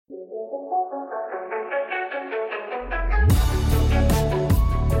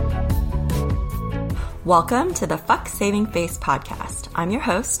Welcome to the Fuck Saving Face podcast. I'm your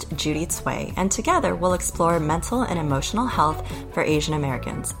host, Judy Tsui, and together we'll explore mental and emotional health for Asian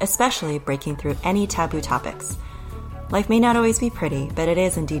Americans, especially breaking through any taboo topics. Life may not always be pretty, but it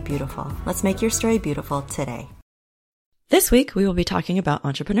is indeed beautiful. Let's make your story beautiful today. This week, we will be talking about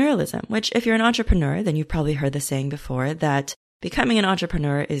entrepreneurialism, which if you're an entrepreneur, then you've probably heard the saying before that becoming an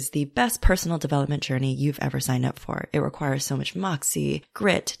entrepreneur is the best personal development journey you've ever signed up for. It requires so much moxie,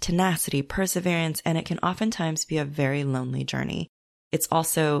 grit, tenacity, perseverance, and it can oftentimes be a very lonely journey. It's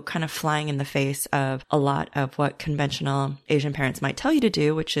also kind of flying in the face of a lot of what conventional Asian parents might tell you to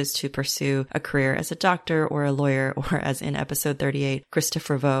do, which is to pursue a career as a doctor or a lawyer, or as in episode 38,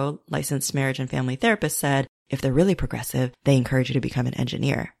 Christopher Vo, licensed marriage and family therapist, said, if they're really progressive, they encourage you to become an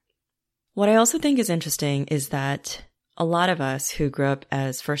engineer. What I also think is interesting is that a lot of us who grew up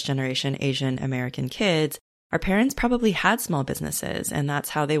as first-generation Asian American kids, our parents probably had small businesses, and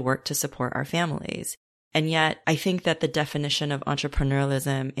that's how they worked to support our families. And yet, I think that the definition of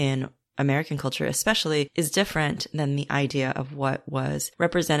entrepreneurialism in American culture especially is different than the idea of what was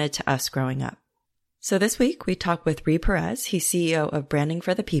represented to us growing up. So this week, we talked with Ree Perez. He's CEO of Branding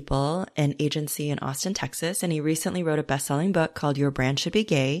for the People, an agency in Austin, Texas, and he recently wrote a best-selling book called Your Brand Should Be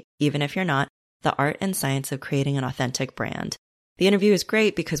Gay, Even If You're Not, The Art and Science of Creating an Authentic Brand. The interview is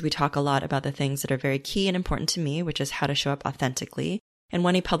great because we talk a lot about the things that are very key and important to me, which is how to show up authentically. And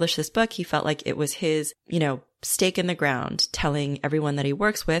when he published this book, he felt like it was his, stake in the ground, telling everyone that he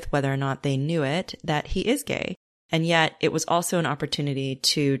works with, whether or not they knew it, that he is gay. And yet it was also an opportunity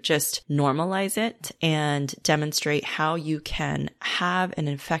to just normalize it and demonstrate how you can have an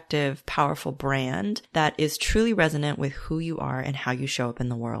effective, powerful brand that is truly resonant with who you are and how you show up in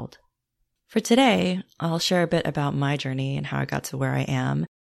the world. For today, I'll share a bit about my journey and how I got to where I am.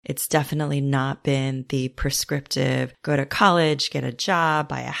 It's definitely not been the prescriptive, go to college, get a job,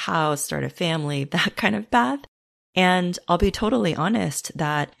 buy a house, start a family, that kind of path. And I'll be totally honest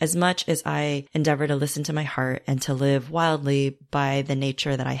that as much as I endeavor to listen to my heart and to live wildly by the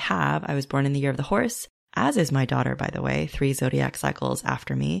nature that I have, I was born in the year of the horse, as is my daughter, by the way, 3 zodiac cycles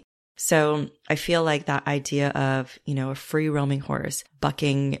after me. So I feel like that idea of, a free roaming horse,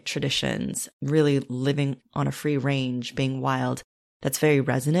 bucking traditions, really living on a free range, being wild, that's very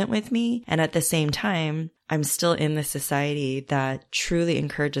resonant with me. And at the same time, I'm still in this society that truly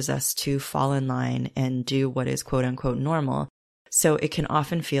encourages us to fall in line and do what is quote unquote normal. So it can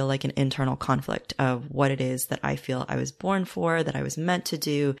often feel like an internal conflict of what it is that I feel I was born for, that I was meant to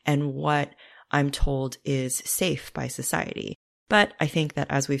do, and what I'm told is safe by society. But I think that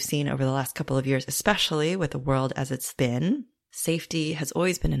as we've seen over the last couple of years, especially with the world as it's been, safety has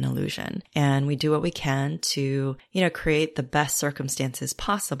always been an illusion. And we do what we can to, create the best circumstances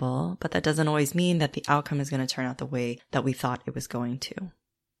possible, but that doesn't always mean that the outcome is going to turn out the way that we thought it was going to.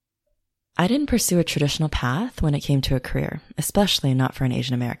 I didn't pursue a traditional path when it came to a career, especially not for an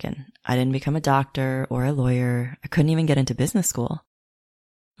Asian American. I didn't become a doctor or a lawyer. I couldn't even get into business school.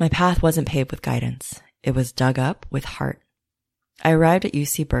 My path wasn't paved with guidance. It was dug up with heart. I arrived at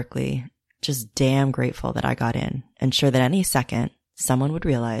UC Berkeley, just damn grateful that I got in, and sure that any second, someone would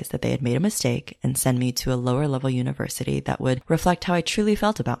realize that they had made a mistake and send me to a lower level university that would reflect how I truly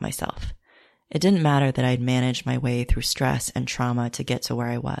felt about myself. It didn't matter that I'd managed my way through stress and trauma to get to where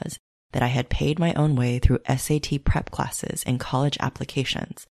I was, that I had paid my own way through SAT prep classes and college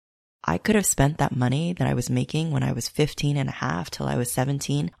applications. I could have spent that money that I was making when I was 15 and a half till I was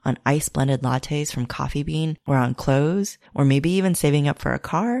 17 on ice blended lattes from Coffee Bean or on clothes or maybe even saving up for a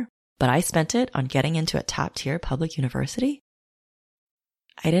car, but I spent it on getting into a top tier public university.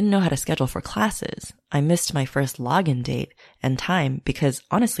 I didn't know how to schedule for classes. I missed my first login date and time because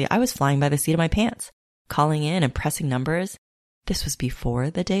honestly, I was flying by the seat of my pants, calling in and pressing numbers. This was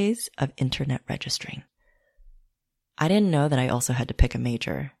before the days of internet registering. I didn't know that I also had to pick a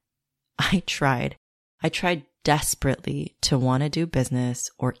major. I tried desperately to want to do business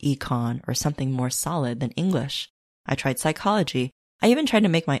or econ or something more solid than English. I tried psychology. I even tried to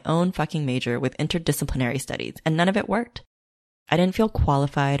make my own fucking major with interdisciplinary studies, and none of it worked. I didn't feel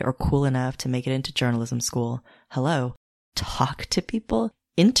qualified or cool enough to make it into journalism school. Hello, talk to people,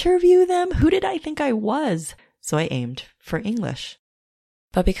 interview them? Who did I think I was? So I aimed for English.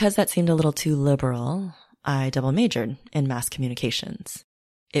 But because that seemed a little too liberal, I double majored in mass communications.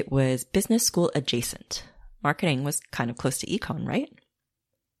 It was business school adjacent. Marketing was kind of close to econ, right?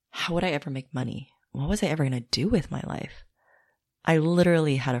 How would I ever make money? What was I ever going to do with my life? I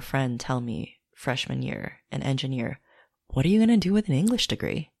literally had a friend tell me freshman year, an engineer, what are you going to do with an English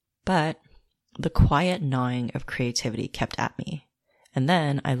degree? But the quiet gnawing of creativity kept at me. And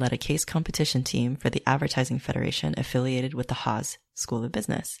then I led a case competition team for the Advertising Federation affiliated with the Haas School of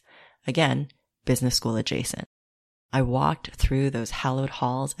Business. Again, business school adjacent. I walked through those hallowed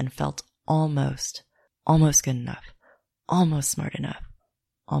halls and felt almost good enough, almost smart enough,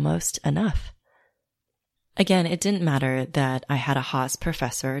 almost enough. Again, it didn't matter that I had a Haas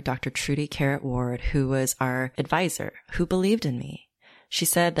professor, Dr. Trudy Carrot Ward, who was our advisor, who believed in me. She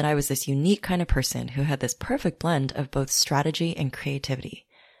said that I was this unique kind of person who had this perfect blend of both strategy and creativity.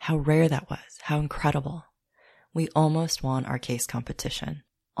 How rare that was, how incredible. We almost won our case competition.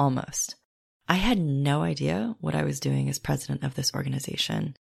 Almost. I had no idea what I was doing as president of this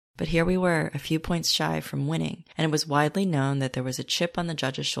organization, but here we were, a few points shy from winning, and it was widely known that there was a chip on the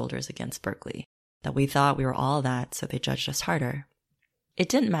judges' shoulders against Berkeley, that we thought we were all that, so they judged us harder. It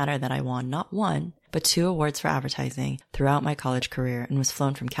didn't matter that I won not one, but 2 awards for advertising throughout my college career and was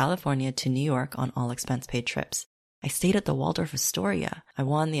flown from California to New York on all expense-paid trips. I stayed at the Waldorf Astoria. I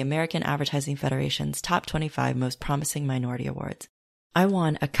won the American Advertising Federation's Top 25 Most Promising Minority Awards. I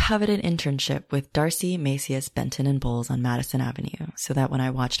won a coveted internship with Darcy, Macias, Benton, and Bowles on Madison Avenue, so that when I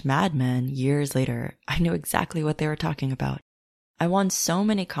watched Mad Men years later, I knew exactly what they were talking about. I won so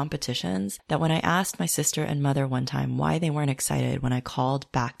many competitions that when I asked my sister and mother one time why they weren't excited when I called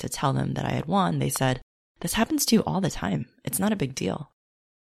back to tell them that I had won, they said, "This happens to you all the time. It's not a big deal."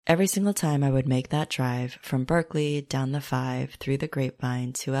 Every single time I would make that drive from Berkeley down the 5 through the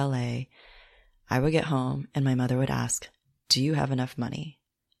Grapevine to LA, I would get home and my mother would ask, "Do you have enough money?"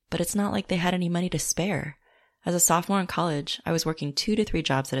 But it's not like they had any money to spare. As a sophomore in college, I was working 2 to 3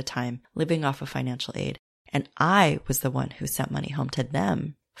 jobs at a time, living off of financial aid. And I was the one who sent money home to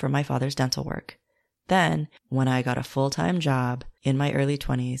them for my father's dental work. Then, when I got a full-time job in my early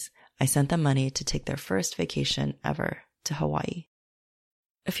 20s, I sent them money to take their first vacation ever to Hawaii.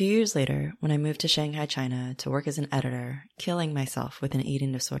 A few years later, when I moved to Shanghai, China to work as an editor, killing myself with an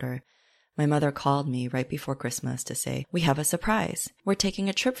eating disorder, my mother called me right before Christmas to say, "We have a surprise. We're taking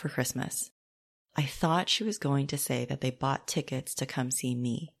a trip for Christmas." I thought she was going to say that they bought tickets to come see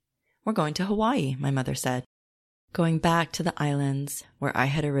me. "We're going to Hawaii," my mother said, going back to the islands where I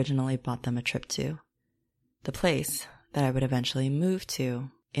had originally bought them a trip to, the place that I would eventually move to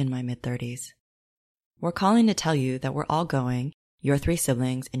in my mid-30s. "We're calling to tell you that we're all going, your 3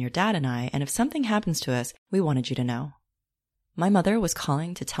 siblings and your dad and I, and if something happens to us, we wanted you to know." My mother was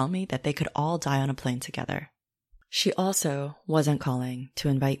calling to tell me that they could all die on a plane together. She also wasn't calling to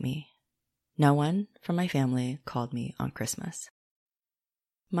invite me. No one from my family called me on Christmas.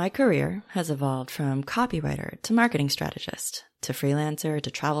 My career has evolved from copywriter to marketing strategist, to freelancer,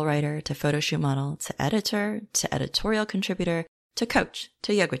 to travel writer, to photo shoot model, to editor, to editorial contributor, to coach,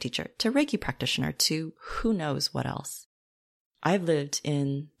 to yoga teacher, to Reiki practitioner, to who knows what else. I've lived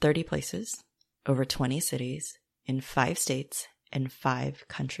in 30 places, over 20 cities, in 5 states, and 5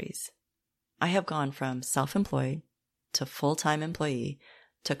 countries. I have gone from self-employed to full-time employee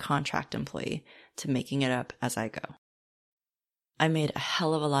to contract employee to making it up as I go. I made a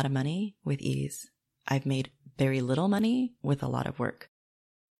hell of a lot of money with ease. I've made very little money with a lot of work.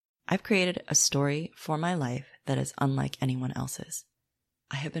 I've created a story for my life that is unlike anyone else's.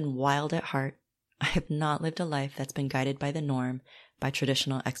 I have been wild at heart. I have not lived a life that's been guided by the norm, by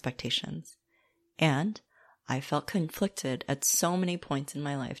traditional expectations. And I felt conflicted at so many points in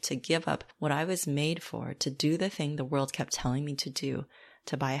my life to give up what I was made for, to do the thing the world kept telling me to do,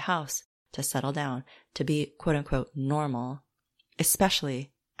 to buy a house, to settle down, to be quote-unquote normal,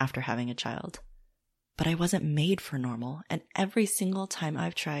 especially after having a child. But I wasn't made for normal, and every single time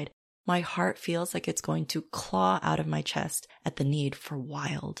I've tried, my heart feels like it's going to claw out of my chest at the need for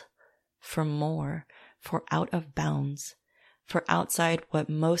wild, for more, for out of bounds, for outside what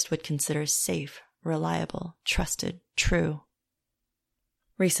most would consider safe, reliable, trusted, true.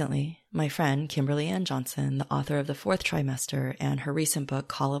 Recently, my friend Kimberly Ann Johnson, the author of The Fourth Trimester and her recent book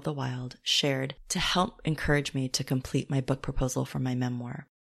Call of the Wild, shared to help encourage me to complete my book proposal for my memoir.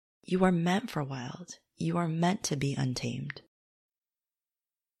 You are meant for wild. You are meant to be untamed.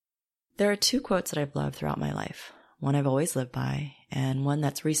 There are 2 quotes that I've loved throughout my life. One I've always lived by, and one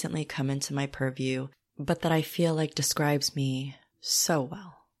that's recently come into my purview, but that I feel like describes me so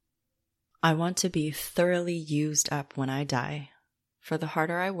well. I want to be thoroughly used up when I die. For the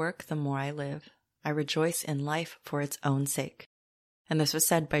harder I work, the more I live. I rejoice in life for its own sake. And this was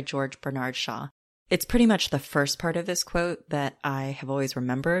said by George Bernard Shaw. It's pretty much the first part of this quote that I have always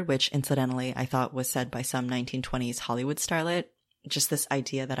remembered, which incidentally I thought was said by some 1920s Hollywood starlet. Just this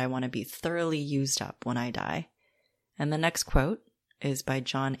idea that I want to be thoroughly used up when I die. And the next quote is by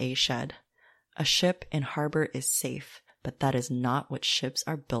John A. Shedd. A ship in harbor is safe, but that is not what ships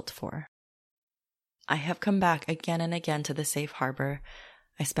are built for. I have come back again and again to the safe harbor.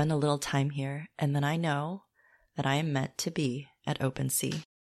 I spend a little time here, and then I know that I am meant to be at open sea.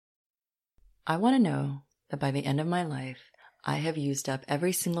 I want to know that by the end of my life, I have used up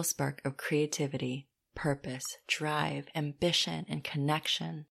every single spark of creativity, purpose, drive, ambition, and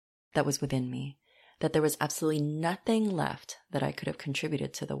connection that was within me, that there was absolutely nothing left that I could have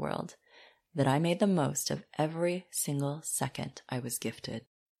contributed to the world, that I made the most of every single second I was gifted.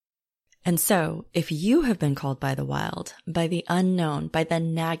 And so, if you have been called by the wild, by the unknown, by the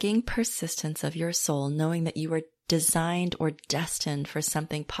nagging persistence of your soul, knowing that you were designed or destined for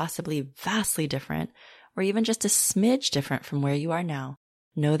something possibly vastly different, or even just a smidge different from where you are now,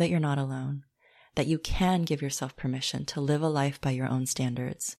 know that you're not alone, that you can give yourself permission to live a life by your own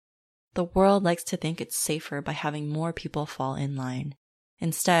standards. The world likes to think it's safer by having more people fall in line.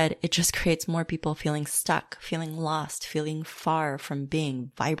 Instead, it just creates more people feeling stuck, feeling lost, feeling far from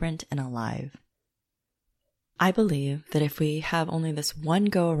being vibrant and alive. I believe that if we have only this one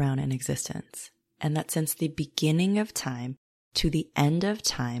go around in existence, and that since the beginning of time to the end of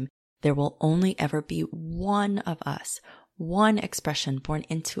time, there will only ever be one of us, one expression born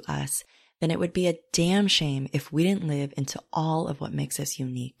into us, then it would be a damn shame if we didn't live into all of what makes us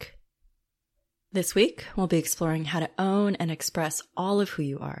unique. This week, we'll be exploring how to own and express all of who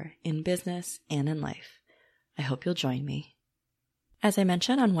you are in business and in life. I hope you'll join me. As I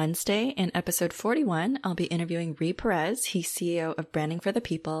mentioned on Wednesday in episode 41, I'll be interviewing Ree Perez. He's CEO of Branding for the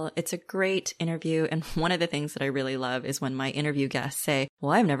People. It's a great interview, and one of the things that I really love is when my interview guests say,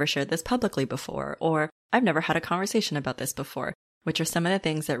 well, I've never shared this publicly before, or I've never had a conversation about this before, which are some of the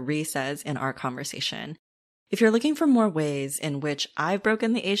things that Ree says in our conversation. If you're looking for more ways in which I've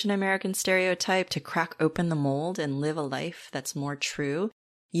broken the Asian American stereotype to crack open the mold and live a life that's more true,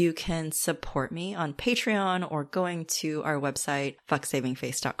 you can support me on Patreon or going to our website,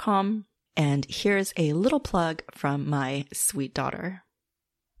 fucksavingface.com. And here's a little plug from my sweet daughter.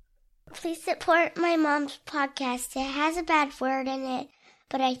 Please support my mom's podcast. It has a bad word in it,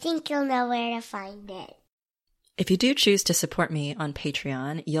 but I think you'll know where to find it. If you do choose to support me on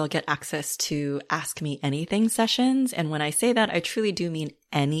Patreon, you'll get access to Ask Me Anything sessions. And when I say that, I truly do mean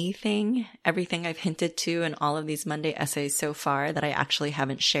anything, everything I've hinted to in all of these Monday essays so far that I actually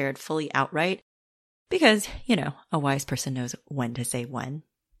haven't shared fully outright. Because, a wise person knows when to say when.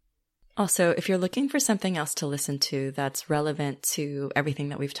 Also, if you're looking for something else to listen to that's relevant to everything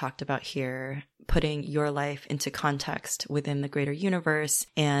that we've talked about here, putting your life into context within the greater universe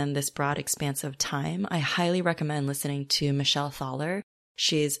and this broad expanse of time, I highly recommend listening to Michelle Thaller.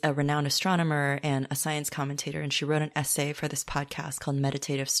 She's a renowned astronomer and a science commentator, and she wrote an essay for this podcast called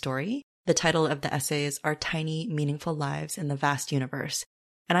Meditative Story. The title of the essay is Our Tiny, Meaningful Lives in the Vast Universe.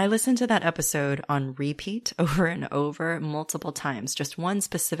 And I listened to that episode on repeat over and over multiple times, just one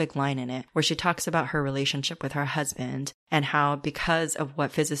specific line in it where she talks about her relationship with her husband and how, because of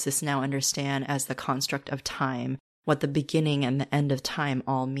what physicists now understand as the construct of time, what the beginning and the end of time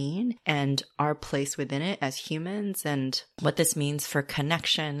all mean and our place within it as humans and what this means for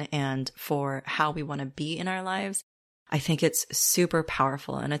connection and for how we want to be in our lives, I think it's super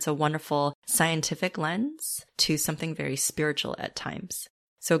powerful, and it's a wonderful scientific lens to something very spiritual at times.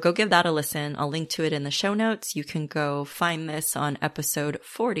 So go give that a listen. I'll link to it in the show notes. You can go find this on episode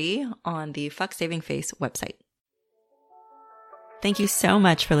 40 on the Fuck Saving Face website. Thank you so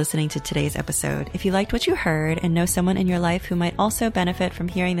much for listening to today's episode. If you liked what you heard and know someone in your life who might also benefit from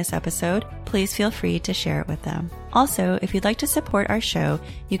hearing this episode, please feel free to share it with them. Also, if you'd like to support our show,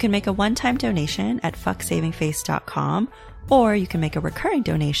 you can make a one-time donation at fucksavingface.com, or you can make a recurring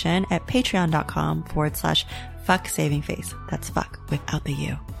donation at patreon.com/fucksavingface. That's fuck without the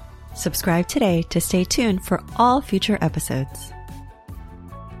U. Subscribe today to stay tuned for all future episodes.